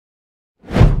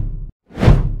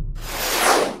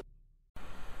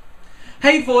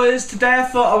Hey voyeurs, today I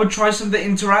thought I would try something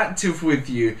interactive with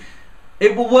you.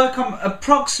 It will work on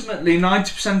approximately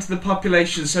 90% of the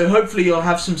population, so hopefully you'll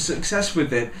have some success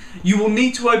with it. You will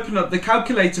need to open up the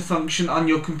calculator function on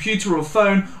your computer or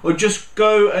phone, or just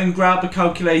go and grab a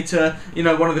calculator,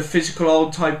 one of the physical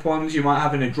old type ones you might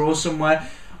have in a drawer somewhere.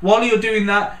 While you're doing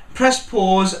that, press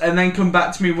pause and then come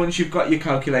back to me once you've got your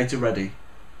calculator ready.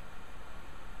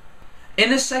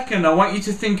 In a second, I want you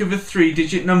to think of a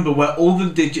 3-digit number where all the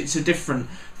digits are different.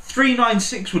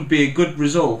 396 would be a good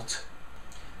result.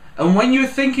 And when you're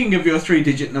thinking of your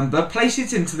 3-digit number, place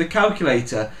it into the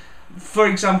calculator. For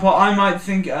example, I might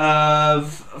think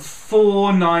of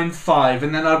 495,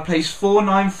 and then I'd place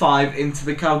 495 into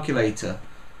the calculator.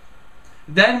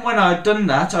 Then when I'd done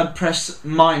that, I'd press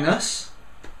minus,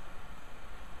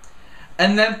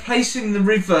 and then placing the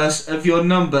reverse of your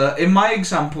number. In my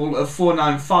example of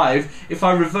 495, if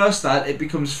I reverse that, it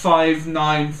becomes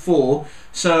 594,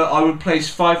 so I would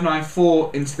place 594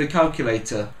 into the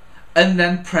calculator, and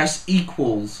then press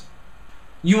equals.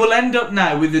 You will end up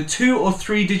now with a 2 or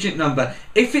 3-digit number.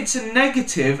 If it's a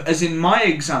negative, as in my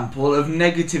example of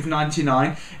negative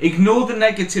 99, ignore the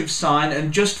negative sign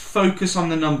and just focus on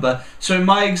the number. So in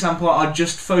my example, I'd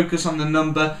just focus on the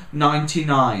number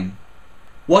 99.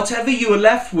 Whatever you are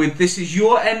left with, this is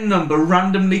your end number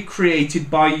randomly created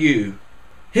by you.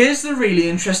 Here's the really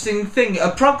interesting thing.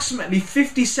 Approximately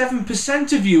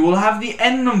 57% of you will have the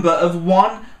end number of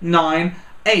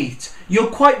 198. You're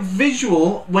quite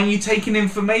visual when you take in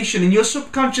information, and your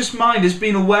subconscious mind has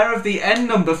been aware of the end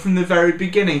number from the very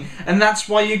beginning, and that's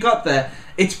why you got there.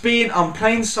 It's been on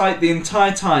plain sight the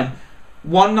entire time.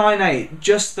 198,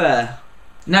 just there.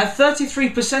 Now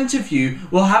 33% of you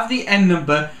will have the end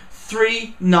number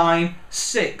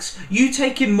 396. You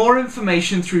take in more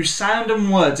information through sound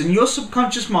and words, and your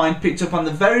subconscious mind picked up on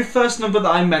the very first number that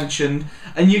I mentioned,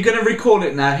 and you're going to recall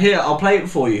it now. Here, I'll play it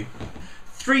for you.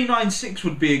 396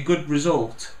 would be a good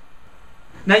result.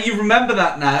 Now you remember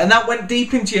that now, and that went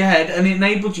deep into your head and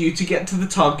enabled you to get to the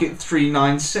target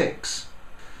 396.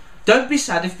 Don't be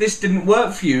sad if this didn't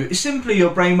work for you. It's simply your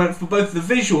brain went for both the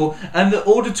visual and the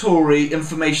auditory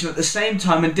information at the same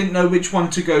time and didn't know which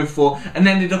one to go for, and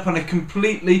ended up on a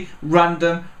completely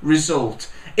random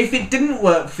result. If it didn't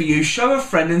work for you, show a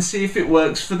friend and see if it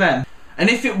works for them.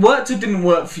 And if it worked or didn't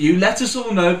work for you, let us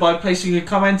all know by placing a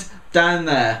comment down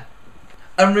there.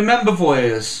 And remember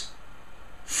voyeurs,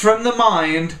 from the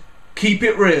mind, keep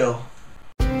it real.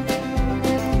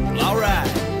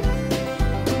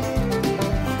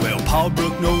 Paul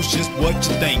Brook knows just what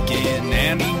you're thinking,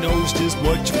 and he knows just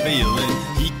what you're feeling.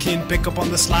 He can pick up on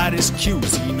the slightest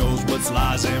cues. He knows what's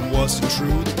lies and what's the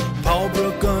truth. Paul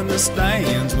Brook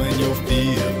understands when you're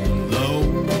feeling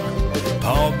low.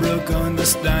 Paul Brook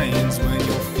understands when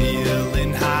you're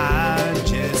feeling high.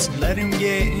 Just let him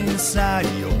get inside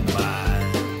your mind.